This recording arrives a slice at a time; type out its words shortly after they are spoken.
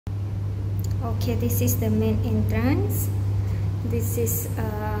Okay, this is the main entrance. This is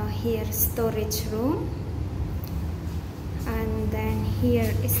here storage room, and then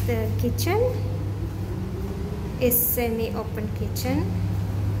here is the kitchen. It's semi-open kitchen.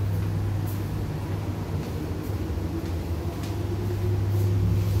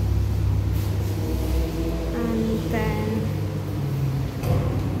 And then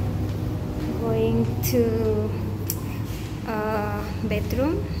going to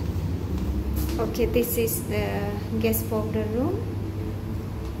bedroom. Okay, this is the guest powder room.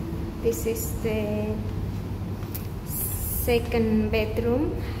 This is the second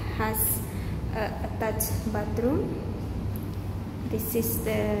bedroom, has a attached bathroom. This is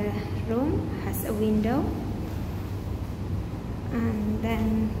the room, has a window. And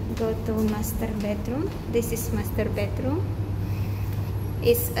then go to master bedroom. This is master bedroom.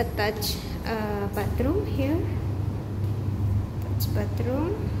 It's attached bathroom here. Attached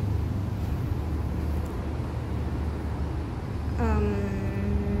bathroom.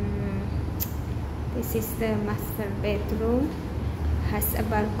 This is the master bedroom, has a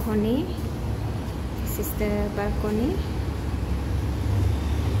balcony. This is the balcony.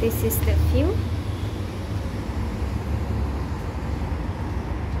 This is the view.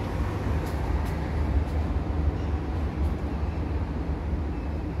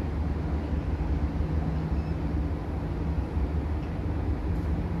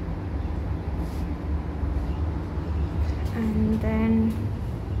 And then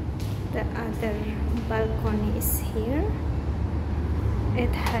the other balcony is here.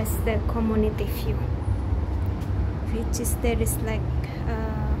 It has the community view, which is there is like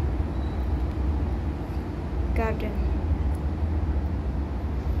a garden.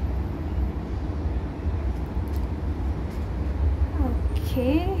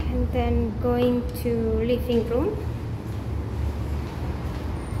 Okay, and then going to living room.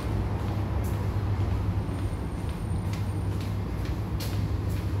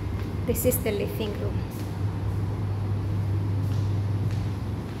 This is the living room.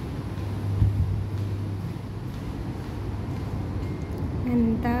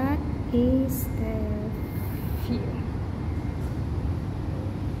 And that is the view.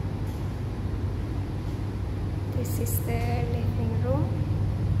 This is the living room,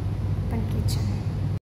 open kitchen.